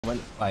Went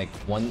like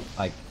one,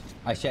 like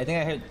actually I think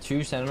I hit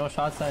 2 sentinel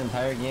shots that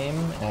entire game,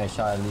 and I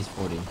shot at least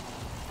 40.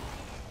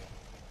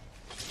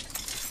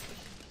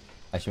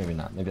 Actually, maybe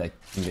not. Maybe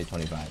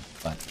 25,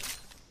 but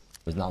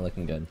it was not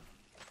looking good.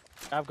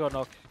 I've got a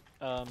knock.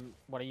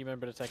 One of you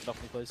remember to take it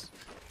off me, please?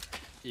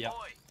 Yeah.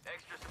 Boy,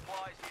 extra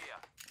supplies here.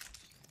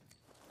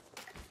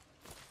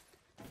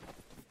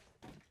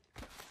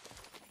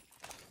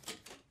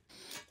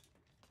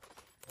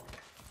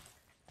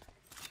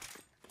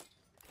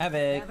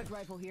 Havoc. Havoc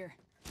rifle here.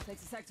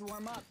 Takes a sec to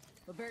warm up,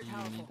 but very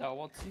powerful. That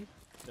what's he?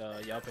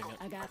 Yeah, I'll ping it.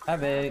 I got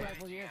Havoc.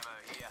 rifle here.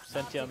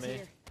 Senti on me.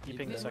 Here. You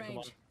ping the Good second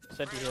one. range.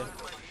 Senti here.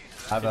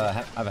 I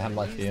have a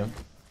hemlock for you.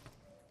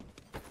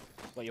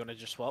 What, you want to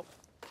just swap?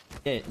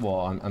 Yeah. Well,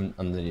 I'm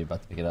literally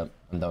about to pick it up.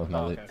 I'm done with my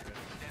Oh, loot. okay, okay.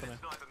 Come in.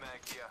 Sniper mag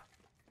here.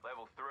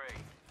 Level 3.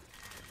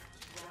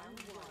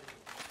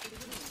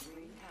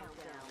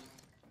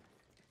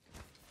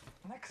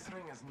 Next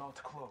ring is not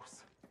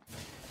close.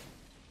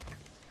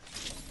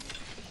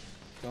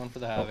 Going for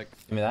the havoc.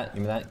 Give me that.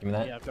 Give me that. Give me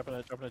that. Yeah, dropping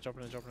it, dropping it,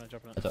 dropping it, dropping it,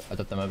 dropping I it.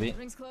 dropped the Moby.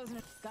 Ring's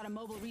closing. Got a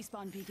mobile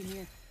respawn peak in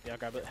here. Yeah,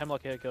 grab it.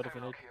 Hemlock here, killed if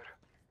you need.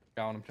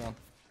 Got him, John.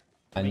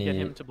 I Can you get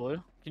need. him to blue?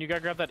 Can you go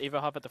grab that Evo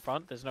hub at the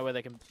front? There's no way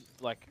they can,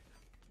 like,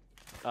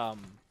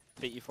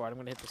 beat you for it. I'm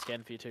gonna hit the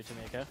scan for you too,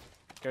 Timmy, okay?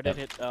 Go down,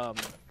 hit,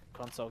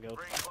 console guild.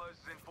 Ring closes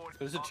in 40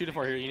 There's a 2 to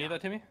 4 here. You need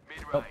that, Timmy?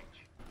 mid-range.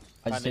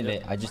 I just I need need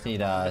it. I just need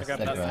Grab that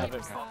Sector.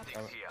 Havoc. Optics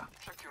here.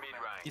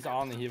 Mid-range. He's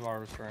on the heave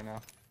harvest right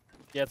now.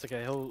 Yeah, it's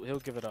okay. He'll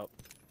give it up.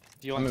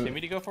 Do you want I mean- Timmy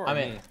to go for it? I Or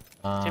mean, me?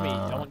 Timmy,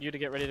 I want you to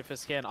get ready for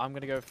scan. I'm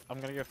gonna go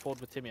forward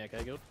with Timmy,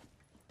 okay, guild?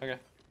 Okay.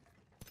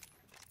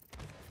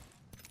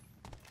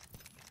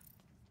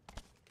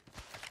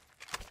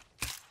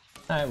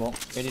 Alright, well,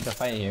 ready to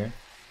fight here.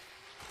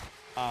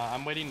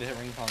 I'm waiting to hit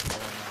ring console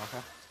right now, okay?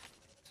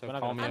 So We're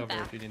not call me gonna- over I'm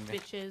if back, you need me.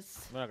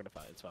 bitches. We're not gonna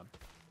fight. It's fine.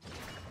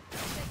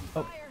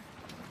 Oh. Fire.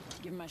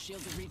 Give my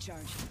shields a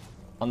recharge.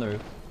 On the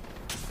roof.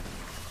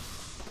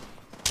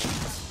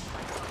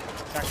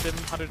 Cracked him,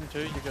 102.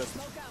 You're good.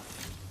 Smoke out.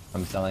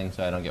 I'm selling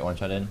so I don't get one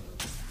shot in.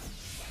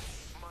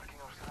 Marking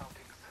our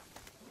surroundings.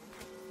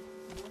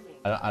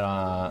 I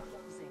don't.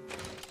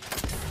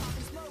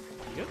 Smoke.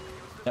 You good?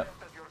 Yep.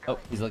 Oh,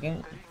 he's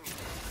looking.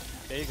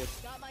 Yeah, you're good.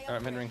 Got my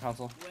Alright, mid ring upgrade.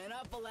 console. Went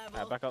up a level.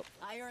 Alright, back up.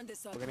 I earned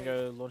this We're upgrade.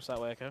 gonna go launch that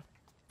way, okay?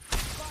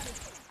 Spotted.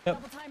 Yep.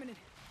 Double timing it.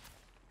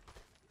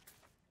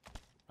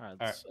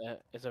 Alright,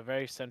 it's a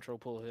very central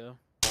pool here.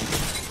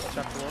 Watch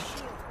out for launch.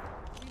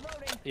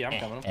 Reloading. Yeah, I'm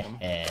coming. I'm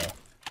coming.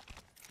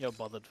 You're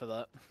bothered for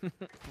that.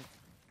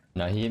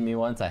 No, he hit me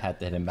once. I had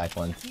to hit him back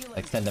once.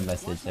 Like send a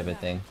message,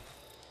 everything.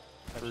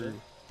 Actually.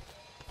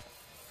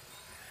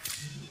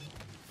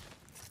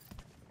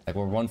 Like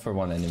we're 1 for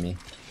 1 enemy.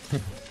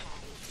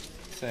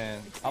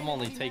 Saying, I'm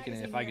only taking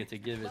it if I get to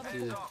give it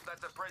too. Off,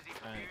 that's a Prezi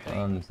for Alright, you.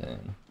 I'm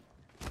saying.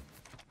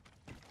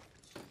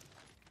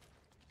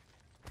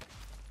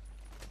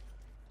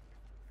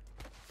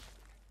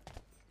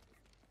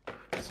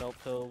 Salt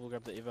pill, we'll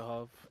grab the Evo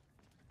Hub.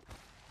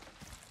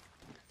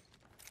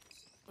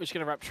 We're just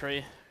gonna wrap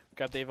tree.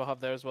 Grab the Evo Hub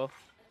there as well.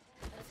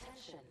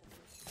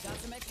 Got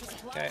some extra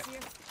supplies Okay. here.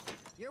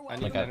 You're I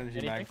welcome. need Okay. an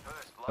energy mag.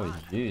 First Oh,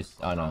 blood. juice.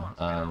 Oh no.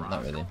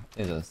 Not really.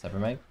 Is it a separate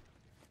mag?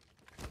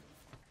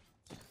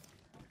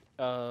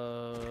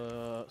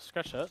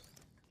 Scratch that.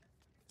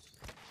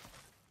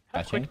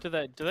 How Scratching?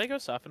 quick do they go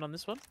siphon on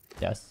this one?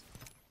 Yes.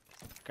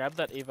 Grab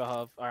that Evo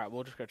Hub. Alright,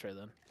 we'll just go trade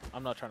then.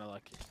 I'm not trying to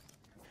like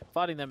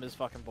fighting them is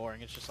fucking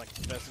boring. It's just like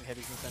versing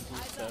heavies and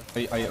sentis, so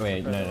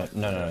Wait.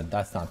 No.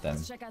 That's not them.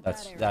 Let's check out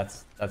That's that area.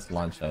 that's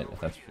launch site. If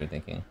that's what you're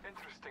thinking.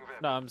 Interesting then.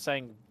 no, I'm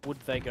saying would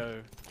they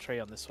go tree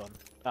on this one?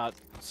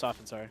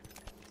 Siphon, sorry.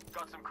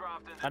 Got some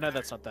crafting to I know do.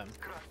 that's not them.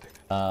 Crafting.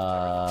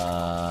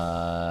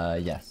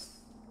 Yes.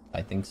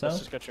 I think so. Let's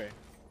just go tree.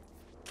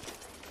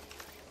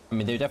 I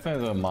mean, they're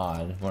definitely going to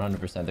mod.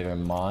 100% they're going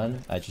to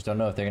mod. I just don't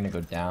know if they're going to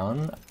go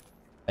down.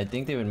 I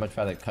think they would much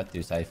rather cut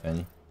through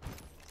siphon.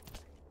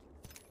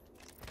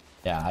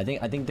 Yeah, I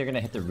think they're going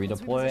to hit the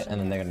redeploy and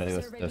then they're going to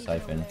do Survey the beacon over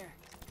siphon. there.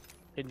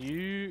 Can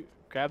you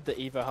grab the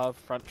Evo Hub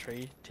front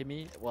tree,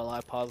 Timmy, while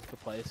I pause for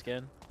play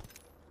scan?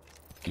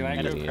 Can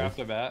I go Yeah. craft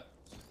a bat?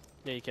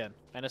 Yeah, you can.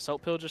 And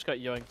Assault Pill just got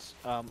yoinked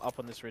up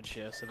on this ridge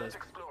here, so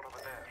Explore over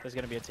there. there's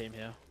gonna be a team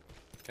here.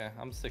 Okay,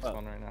 I'm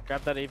 6-1 right now.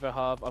 Grab that Evo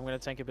Hub. I'm gonna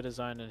tank a bit of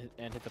zone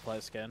and hit the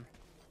player scan,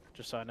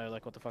 just so I know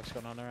like what the fuck's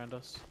going on around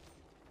us.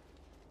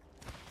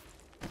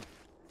 I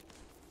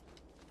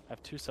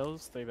have 2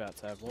 cells, 3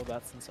 bats. I have more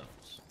bats than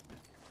cells.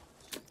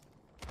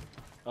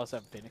 I also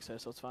have a Phoenix here,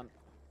 so it's fun.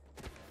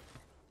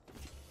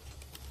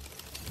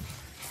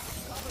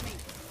 Cover me.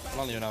 I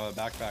don't even have a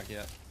backpack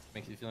yet.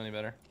 Makes you feel any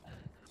better?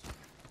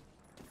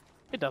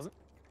 It doesn't.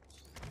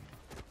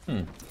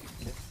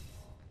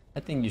 I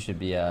think you should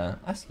be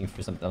asking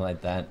for something like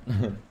that.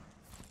 Yeah,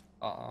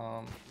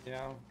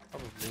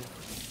 probably.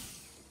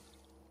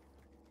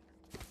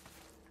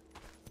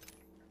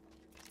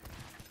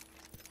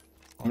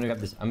 I'm gonna grab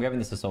this. I'm grabbing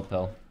this assault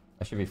pill.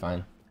 I should be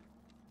fine.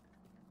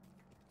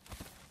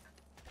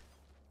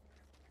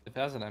 If it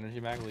has an energy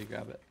mag, will you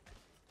grab it?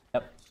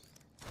 Yep.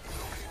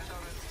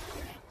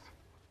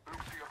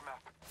 Move to your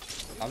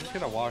I'm just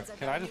gonna walk.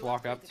 Can I just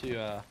walk up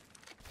to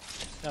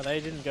No, they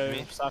didn't go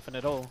Me? siphon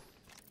at all.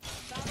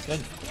 Good.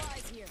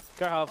 Supplies here.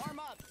 Go half. Arm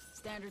up.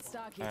 Standard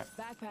stock here.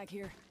 Alright. Backpack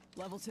here.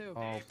 Level 2.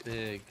 oh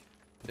big.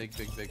 Big.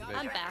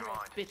 I'm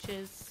back,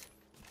 bitches.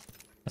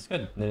 That's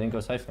good. They didn't go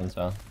siphon,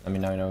 so I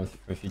mean now I know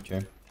for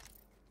future.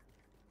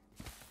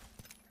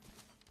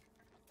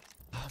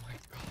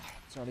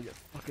 Starting to get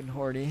fucking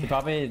horny. They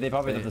probably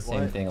did the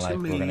same thing like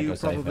we're gonna go You've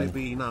probably siphon.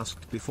 been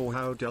asked before,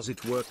 how does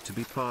it work to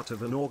be part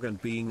of an organ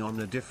being on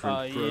a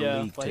different pro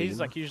Yeah, league but team? he's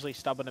like usually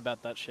stubborn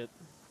about that shit.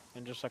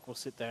 And just like, we'll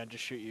sit there and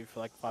just shoot you for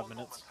like 5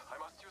 minutes.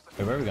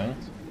 Wait, where are we going?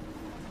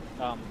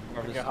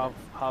 We're gonna go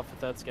half for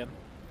third skin.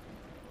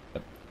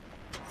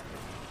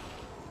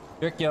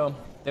 Dirk, yo,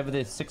 over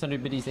the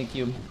 600 biddies, thank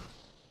you.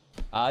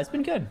 It's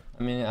been good.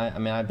 I mean,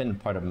 I've been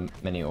part of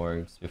many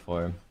orgs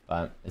before,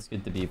 but it's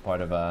good to be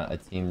part of a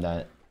team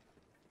that,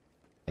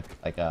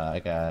 like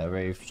a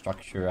very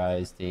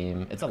structurized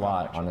team. It's a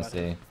lot,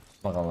 honestly. I'm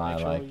not gonna lie, Make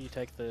sure like you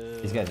take the...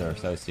 these guys are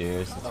so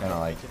serious.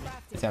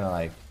 It's kind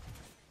of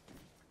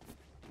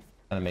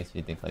makes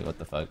me think like, what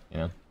the fuck, you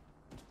know?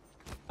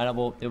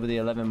 Annable over the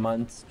 11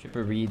 months.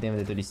 Tripper Reed over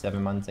the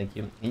 37 months. Thank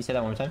you. Can you say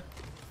that one more time?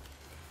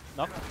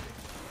 Knock.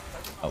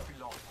 Oh.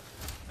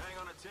 Hang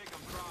on a tick, I'm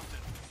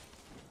crafting.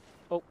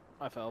 Oh,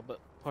 I fell, but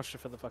posture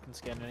for the fucking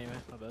scan anyway.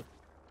 My bad.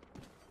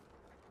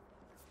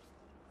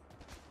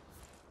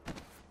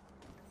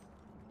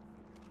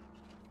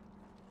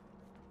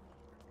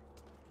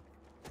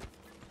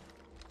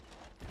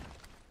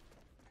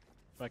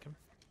 Back him.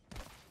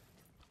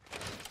 Out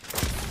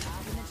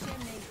in the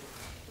chimney.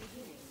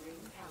 Beginning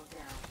ring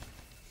countdown.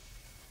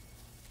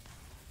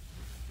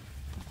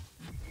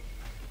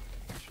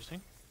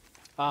 Interesting.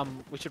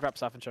 We should wrap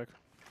siphon choke.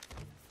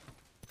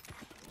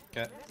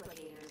 Okay.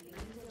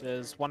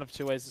 There's one of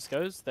two ways this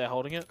goes. They're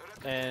holding it,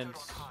 and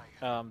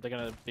they're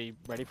gonna be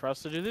ready for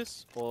us to do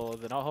this, or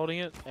they're not holding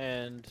it,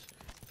 and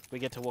we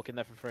get to walk in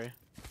there for free.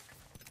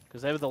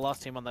 Because they were the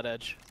last team on that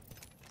edge.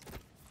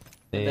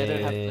 And they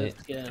don't have the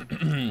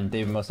scan.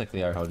 They most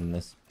likely are holding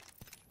this.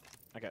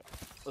 Okay,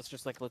 let's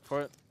just like look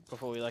for it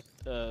before we like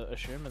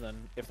assume, and then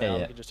if they Yeah, are,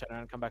 yeah. we can just turn around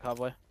and come back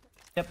halfway.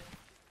 Yep.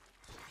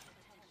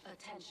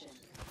 Attention.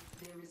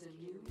 There is a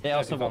new They Yeah,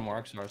 also we found more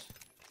X-Stars.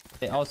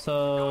 They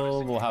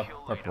also will have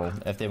purple.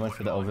 If they went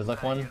for the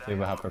overlook one, they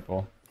will have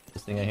purple.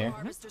 This thing right here.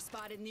 harvester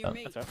spotted near Oh,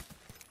 me. That's right.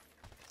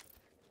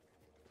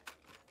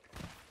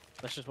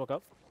 Let's just walk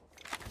up.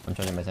 I'm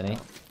charging my Tenny.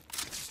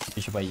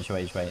 You should wait, you should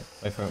wait, you should wait.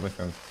 Wait for him. I'm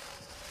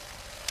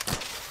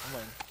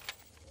waiting.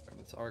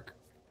 It's arc.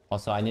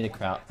 Also, I need a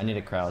crouch,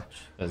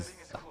 because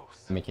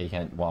Mickey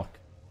can't walk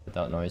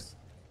without noise.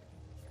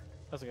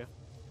 That's okay.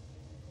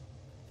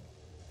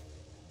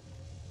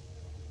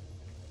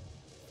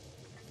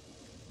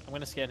 I'm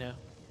gonna scan here.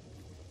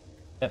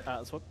 Yep.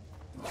 Let's walk.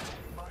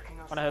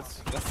 On our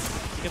heads. You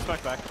can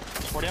smack back.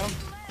 40 on him.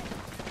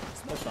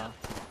 That's fine.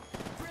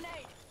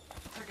 Grenade.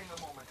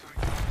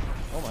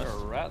 There's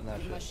Almost. a rat in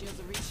that Give my shit. shields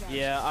a recharge.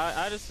 Yeah, I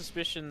had a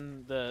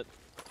suspicion that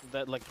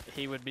like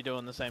he would be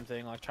doing the same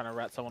thing, like trying to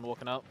rat someone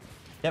walking up.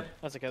 Yep.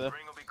 That's okay though.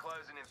 Ring will be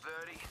closing in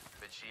 30,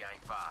 but she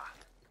ain't far.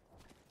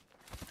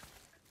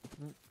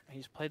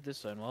 He's played this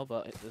zone well,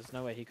 but there's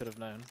no way he could have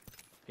known.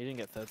 He didn't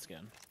get third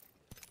scan.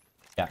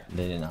 Yeah,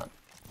 they did not.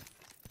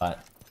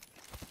 But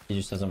he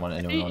just doesn't want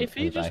anyone If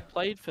he in the just back.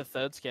 played for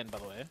third scan, by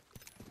the way,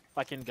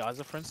 like in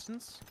Geyser for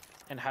instance,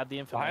 and had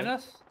the Behind information,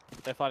 us?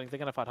 they're fighting. They're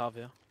gonna fight half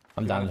here.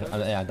 I'm down.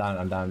 Yeah,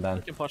 I'm down.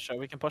 We can posture.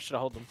 We can posture to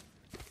hold them.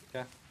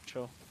 Okay.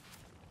 Sure.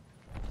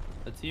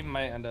 The team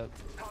might end up.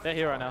 They're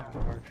here right now.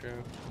 Or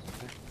true.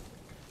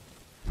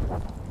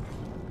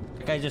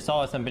 The guy just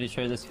saw us, I'm pretty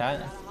sure this cat.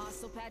 Got a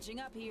hostile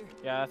patching up here.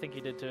 Yeah, I think he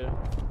did too.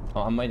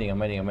 Oh, I'm waiting. I'm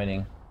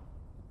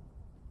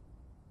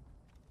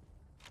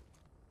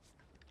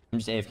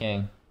just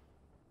AFKing.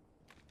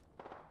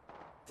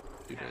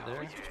 Dude, right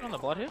there. Who's on the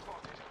blood here?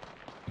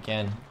 You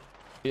can.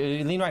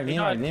 Lean right. He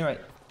died.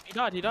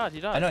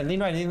 I know,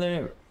 lean right.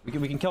 We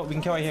can kill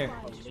right here.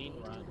 Oh, lean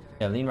right.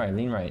 Yeah, lean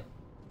right.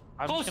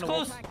 I'm Close, just gonna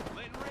close. walk.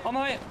 On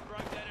my way.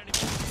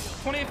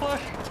 28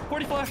 flush.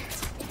 40 flush.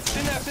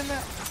 Pin that.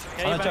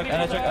 Yeah, you're back.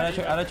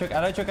 Out of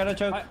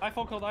choke. I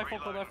full killed. Enemy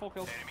killed.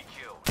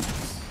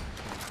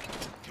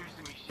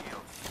 Boosting me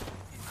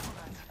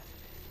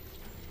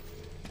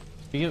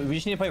shield. We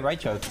just need to play right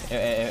choke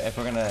if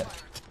we're gonna.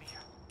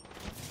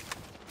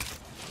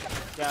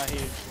 Yeah, he.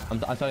 I'm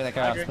telling that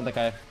guy off. That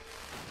guy.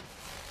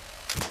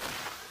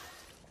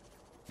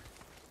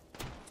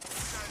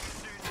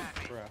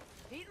 Bruh.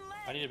 Heat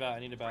and I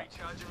need a bat.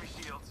 Recharging me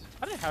shields.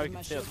 I don't know how he Give my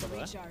can see us, shields by a the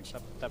way. recharge.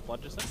 That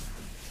blood just there.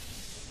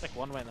 It's like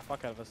one way in the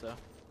fuck out of us there.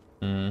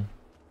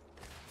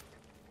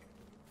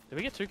 Did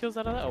we get 2 kills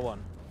out of that or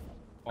 1?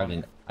 I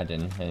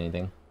didn't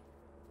anything.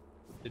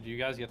 Did you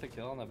guys get the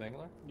kill on that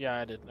Bangalore? Yeah,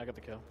 I did. I got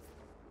the kill.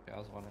 Okay, I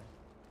was wondering.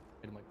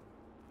 Hit him like.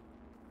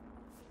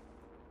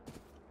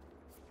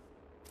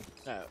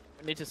 No,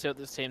 we need to see what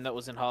this team that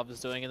was in Harv is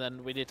doing, and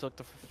then we need to look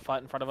to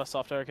fight in front of us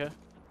after, okay?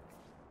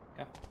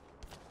 Yeah.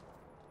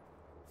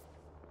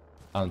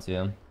 I don't see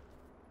him.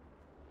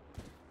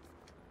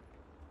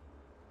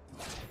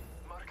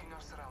 Marking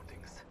our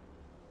surroundings.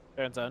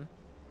 They're in zone.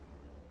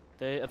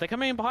 They're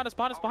coming in behind us,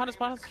 behind us, behind us,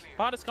 behind us.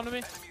 Behind us, come to me.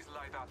 Enemies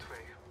lie that way.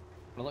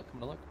 I'm gonna look, I'm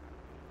gonna look.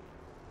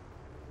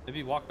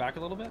 Maybe walk back a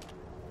little bit.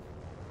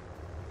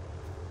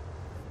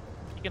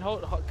 You can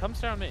hold, come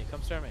stare on me,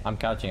 come stare on me. I'm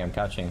couching, I'm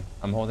couching.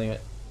 I'm holding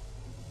it.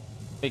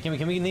 Wait, can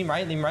we lean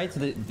right? Lean right?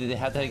 So do they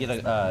have to get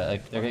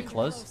they're get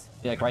close?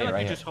 Yeah, like right here, right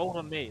you here. just hold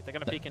on me. They're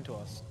gonna peek into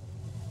us.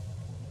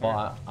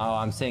 Well, all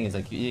I'm saying is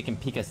like you can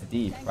peek us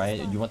deep, right?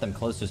 You want them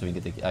closer so we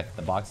can get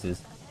the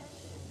boxes.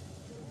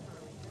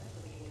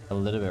 A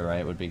little bit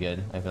right would be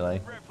good, I feel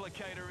like.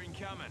 Replicator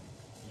incoming.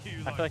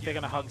 I feel like they're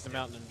gonna hug the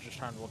mountain and just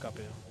try and walk up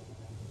here.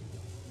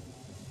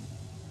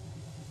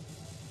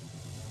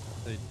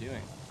 What are they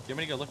doing? You want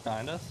me to go look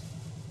behind us?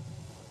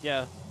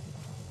 Yeah.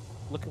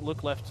 Look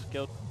left,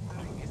 Guild. The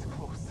ring is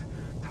close.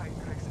 Time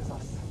races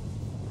us.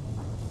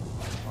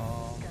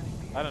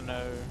 I don't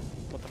know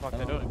what the fuck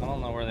they're I doing.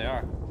 don't know where they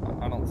are.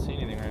 I don't see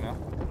anything right now.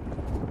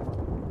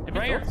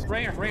 Right here,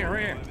 right here, right here,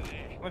 right here.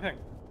 My ping.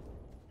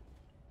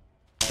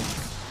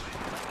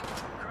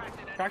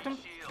 Cracked him?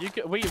 We need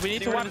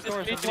to rid wipe of this. the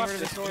We need to doors, wipe get rid of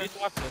this. the We need to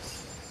wipe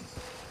this.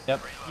 Yep.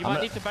 You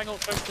might need to bang ult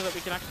first so that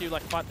we can actually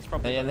like fight this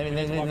properly. Yeah,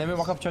 let me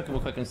walk up choke real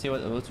quick and see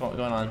what's going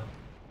on.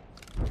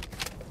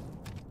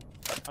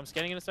 I'm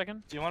scanning in a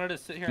second. Do you want her to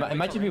sit here? It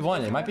might just be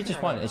one. It might be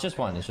just one. It's just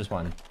one. It's just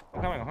one.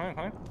 I'm coming, I'm coming, I'm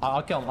coming.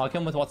 I'll kill him. I'll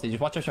kill him with Watsy.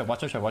 Just watch her choke.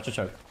 Watch her choke. Watch her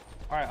choke.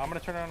 Alright, I'm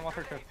gonna turn around and watch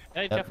her choke.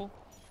 Hey, careful.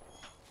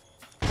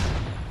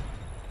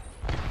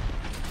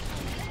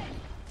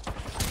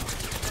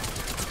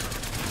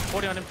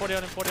 40 on him, 40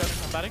 on him, 40 on him.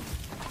 I'm batting.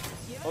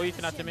 Oh, you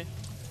can add to me.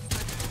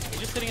 He's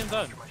just sitting in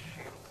zone.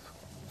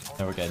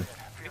 No, we're good.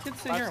 We can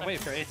sit here and wait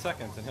for 8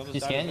 seconds and he'll just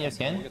You die scan? to You us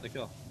scan? and we'll get the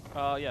kill.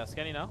 Yeah,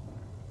 scanning now.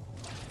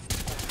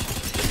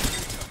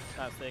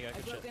 Nice, there you go, I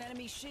good broke shit. an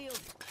enemy shield.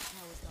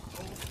 That was the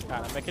whole story.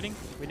 Alright, I'm making.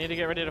 We need to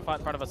get ready to fight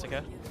in front of us,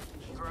 okay?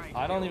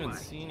 I don't even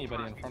see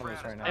anybody in front of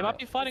us right now. They might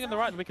be fighting on the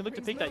right, and we can look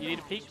to peek that. You need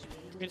to peek.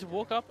 You need to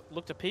walk up,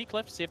 look to peek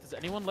left, see if there's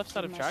anyone left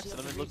side of tracks, and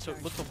then look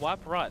to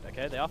wipe right,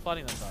 okay? They are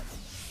fighting that side.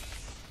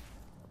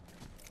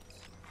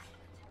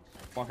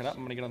 Walking up,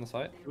 I'm gonna get on the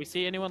site. Do we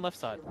see anyone left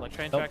side? Like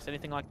train Nope. tracks,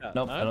 anything like that?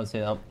 Nope, No? I don't see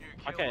it. Nope.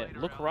 Okay,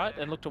 look right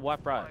and look to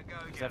wipe right,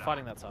 because they're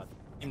fighting that side.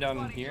 Team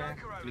down here,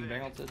 getting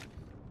bang ulted.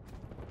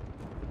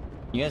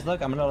 You guys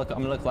look. I'm gonna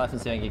look left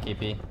and see if I can get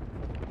KP.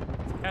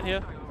 Out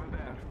here.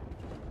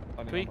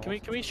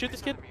 Can we shoot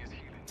this kid?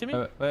 Timmy?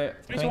 Wait.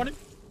 Three's on him.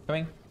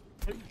 Coming.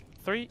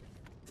 3.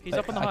 He's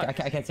up on the high. I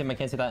can't see him. I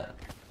can't see that.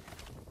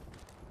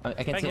 I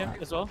can't Bang see him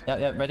as well.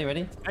 Yeah.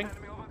 Ready. Bang.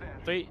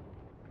 3,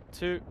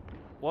 2,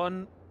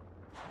 1.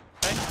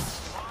 Bang.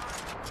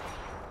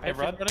 Hey,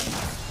 Rod.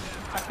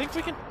 I think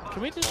we can.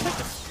 Can we just check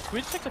the? Can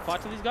we just check the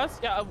fight to these guys?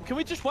 Yeah. Can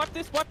we just wipe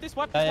this? Wipe this.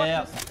 Wipe this. Yeah.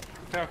 Wipe this.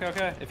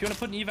 Okay. If you want to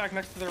put an evac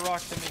next to the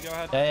rock, then you go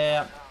ahead.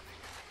 Yeah.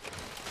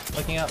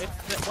 Looking up.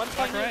 It's one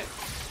fight, Right.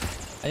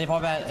 I need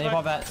pop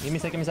bat. Give me a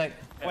sec.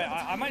 Wait,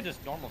 I might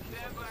just normal.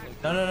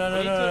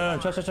 No.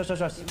 Trust.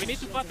 We need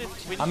to fight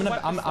this. We need I'm to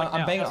wipe this fight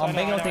now. banging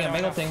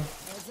ulting.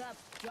 Heads up.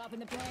 Dropping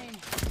the plane.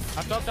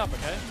 I'm dogged up,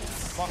 okay?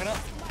 Walking up.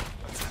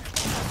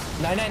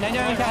 I know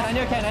your cat.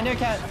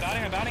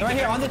 I'm batting. They're right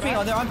here on the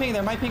ping. They're on ping.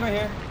 They're my ping right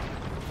here.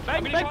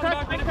 Bang,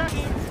 crack.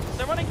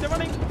 They're running.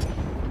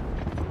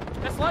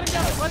 They're sliding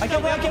down. I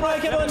killed one.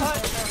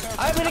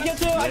 I'm gonna kill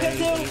two. I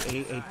killed two.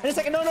 In a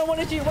second. No. One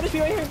HP right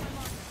here.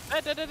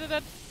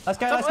 Dead. Last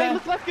guy.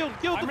 Look left, Guild.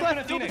 I'm ripping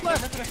a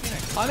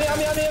Phoenix. On me.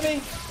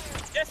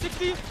 Yeah,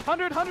 60,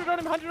 100 on him,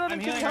 100 on him. I'm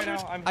healing right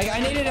now.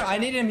 I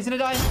needed him. He's gonna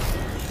die.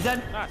 He's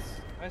dead. Nice.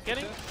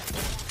 Getting.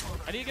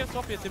 I need to get a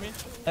swap here, Timmy.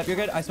 Yep, you're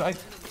good.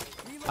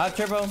 I have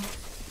turbo.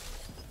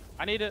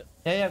 I need it.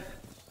 Yeah,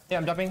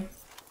 I'm jumping.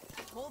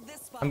 Hold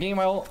this spot. I'm getting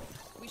my ult.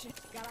 We should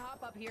gotta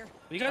hop up here.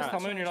 Will you guys tell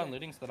me when you're done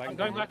looting so that I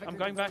can I'm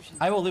going back.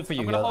 I will loot for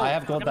you. gonna hold. I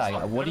have gold I'm gonna bag.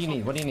 swap. What do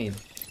you need?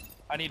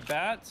 I need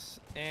bats,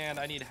 and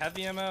I need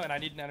heavy ammo, and I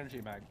need an energy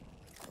mag.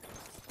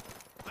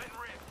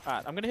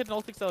 Alright, I'm gonna hit an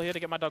ult XL here to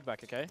get my dog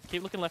back, okay?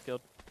 Keep looking left,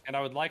 Guild. And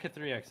I would like a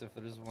 3x if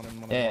there's one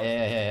in one of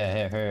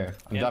Yeah. Here.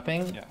 I'm Yeah.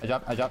 dropping. Yeah.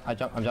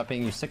 I'm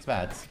dropping you 6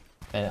 bats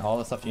and all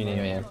the stuff you need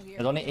right here.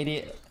 There's only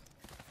 80.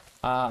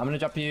 I'm gonna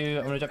drop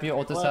you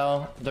ulti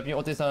cell. Drop you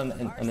ulti cell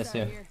and this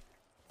too.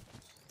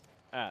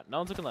 Alright, no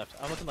one's looking left.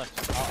 I'm looking left.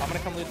 I'm gonna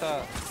come loot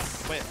the.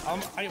 Wait, I'm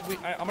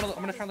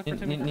gonna try and look for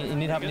Timmy. You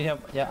need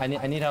help. Yeah, I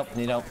need help.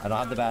 I don't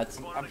have the bats.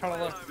 I'm trying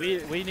to look.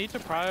 We need to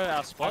prio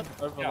our spot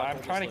over. Yeah, like,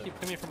 I'm trying to obviously. keep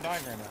Timmy from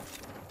dying right now.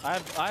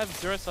 I have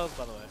 0 cells,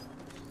 by the way.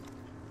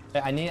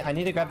 Hey, I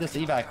need to grab this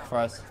evac for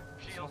us.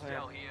 Shield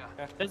cell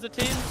here. There's a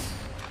team.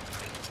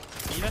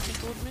 Are you messing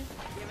towards me?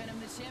 Giving him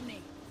the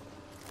chimney.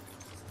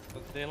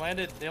 They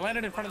landed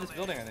in front of this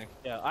building, I think.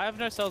 Yeah, I have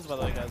no cells, by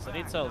the way, guys. I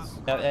need cells.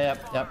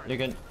 Yep. You're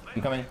good.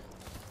 I'm coming.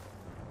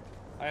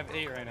 I have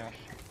 8 right now.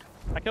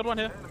 I killed one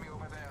here.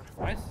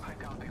 Nice.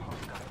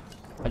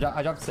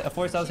 I dropped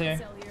 4 cells here.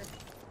 Cell here.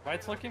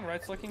 Right's looking here. Over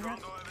there.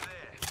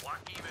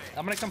 Lucky me.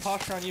 I'm gonna come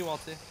posture on you,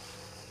 Walty.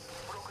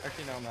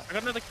 Actually, no, I'm not. I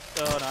got another.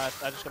 Oh no,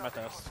 I just got my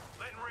test.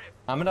 Letting rip.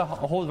 I'm gonna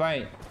hold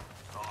right.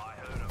 Oh, I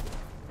heard him.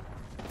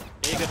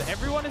 Yeah, good.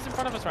 Everyone is in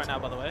front of us right now,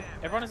 by the way.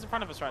 Everyone is in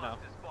front of us right now.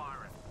 Just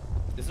firing.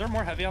 Is there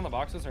more heavy on the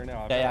boxes or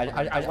no? Yeah,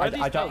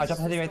 I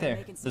dropped heavy right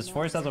there. There's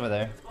 4 cells over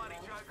there.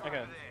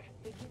 Okay.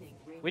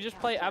 We just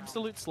play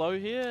absolute slow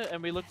here,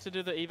 and we look to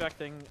do the evac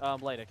thing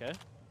late, okay?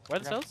 Where are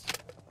the cells?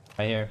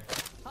 Right here.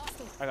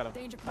 I got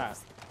him. Alright.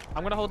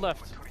 I'm gonna hold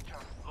left.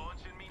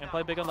 And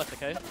play big on left,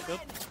 okay? Good.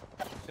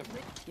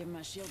 Give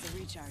my shield a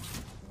recharge.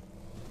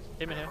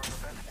 Him in here.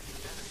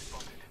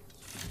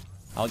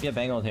 I'll get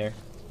bangled here.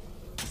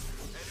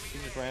 He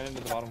just ran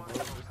into the bottom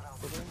floor.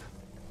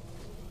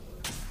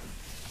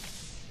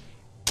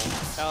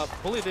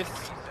 Bully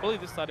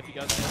this side if you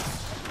guys can.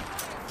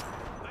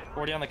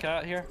 40 on the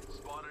cat here.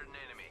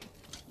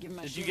 Give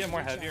my Did you shield get a more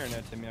recharge. heavy or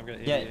no, Timmy? I've got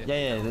 88.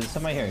 Yeah. There's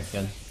somebody here.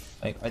 Good.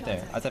 Like right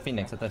there. At the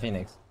Phoenix.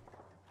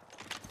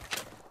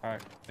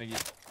 Alright, thank you.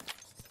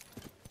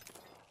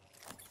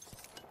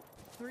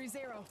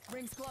 3-0.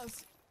 Rings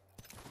close.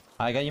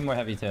 I got you more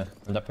heavy too.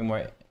 I'm dropping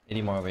more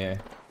 80 more over here.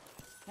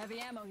 Heavy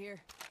ammo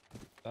here.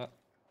 Throw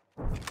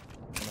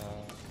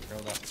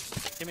that.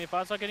 Timmy, if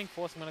I start getting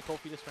forced, I'm gonna call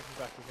for you to strengthen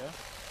back, okay?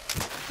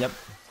 Yep.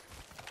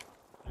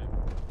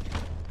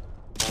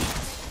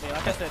 Yeah,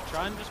 like I said,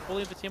 try and just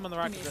bully the team on the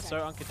right because they're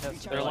so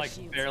uncontested. They're like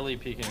barely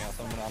peeking out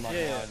someone. I'm not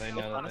gonna lie, they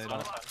know that they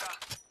don't.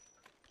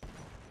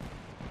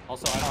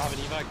 Also, I don't have an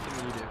evac,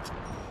 Timmy, you do.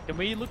 Can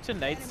we look to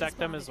nade stack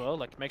them as well?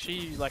 Like, make sure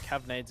you like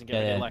have nades and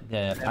get Yeah. like.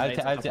 I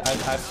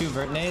have 2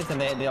 vert nades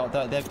and they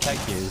have tech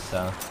queues,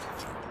 so.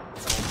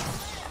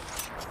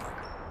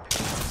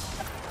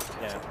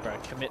 Yeah, bro,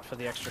 commit for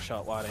the extra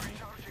shot. Why don't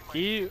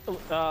you?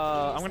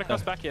 I'm gonna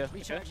cross back here.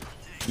 Okay?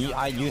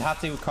 You have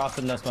to cross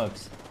with no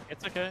smokes.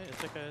 It's okay.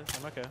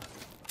 I'm okay.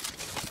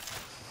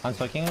 I'm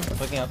smoking up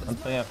for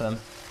them.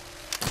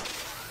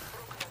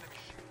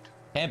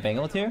 Can I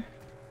bangle here?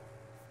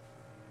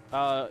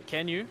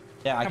 Can you?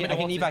 Yeah, I can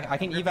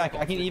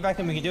evac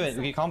and we can do it.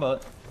 We can combo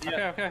it.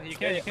 Yeah. Okay, you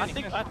can.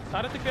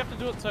 I don't think we have to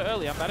do it so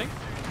early. I'm batting.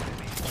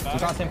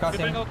 Cross him. Good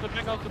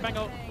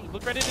bangle.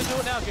 Look ready to do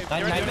it now. Get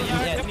ready.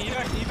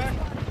 Evac.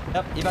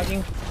 Yep,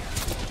 evacing.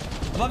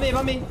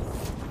 Above me.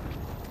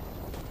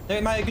 Do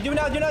it, Mike. Do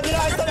now. I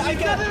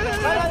can't.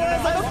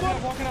 No.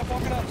 Walking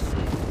up.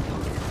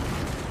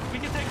 We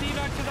can take the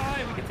evac to the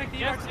eye.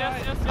 Yes.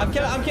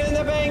 I'm killing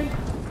their bang.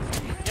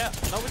 Yeah,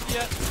 not with you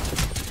yet.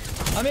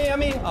 I'm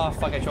me. Oh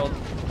fuck, I trolled.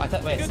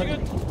 Wait.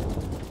 Good.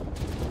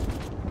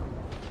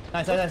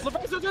 Nice.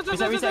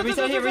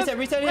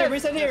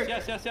 Reset here.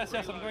 Yes,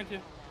 I'm going to.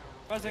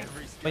 Buzzing.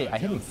 Wait, I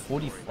hit him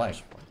 40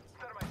 flash.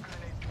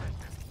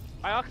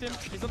 I arced him.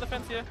 He's on the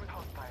fence here.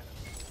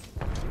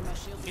 Give my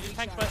shield a He just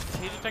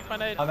recharge. tanked my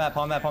nade.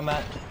 Palm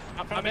mat.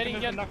 I'm hitting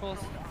again. Knuckles.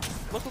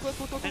 Look.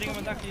 Hitting him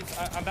with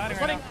duckies. I'm batting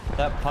right Running.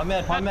 now. Yep, palm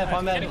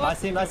mat.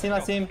 Last team. Running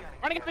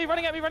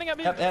at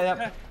me.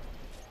 Yep.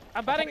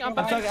 I'm batting. I'm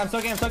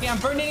soaking. I'm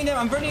burning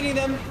them.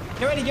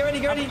 Get ready.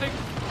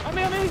 On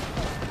me.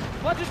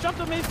 Blood just jumped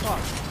on me.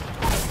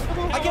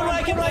 I can run.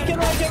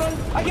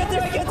 I get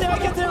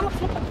there.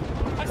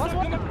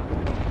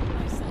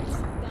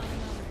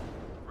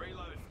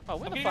 Oh,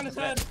 where the Getting fuck on is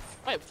his head.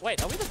 that?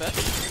 Wait, are we the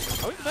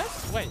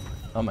best? Wait,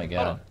 Oh my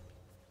god.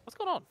 what's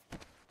going on?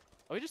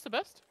 Are we just the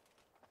best?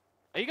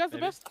 Are you guys the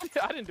best?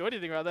 I didn't do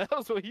anything right there. That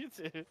was what you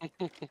did.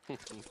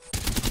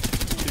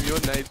 Dude, your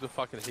nades were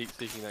fucking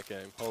heat-seeking that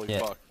game. Holy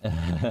fuck.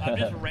 I'm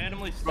just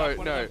randomly stuck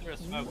Bro, no. through a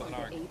smoke with an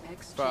arc.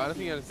 Bro, I don't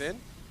think you understand.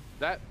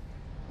 That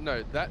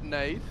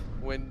nade,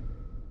 when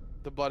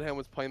the Bloodhound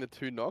was playing the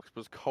 2 knocks,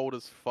 was cold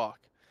as fuck.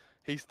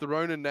 He's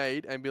thrown a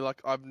nade and be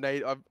like, I've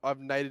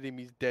naded him,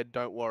 he's dead,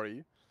 don't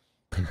worry.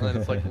 And then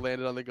it's like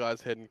landed on the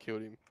guy's head and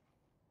killed him.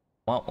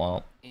 Womp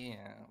womp. Yeah,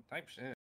 type shit.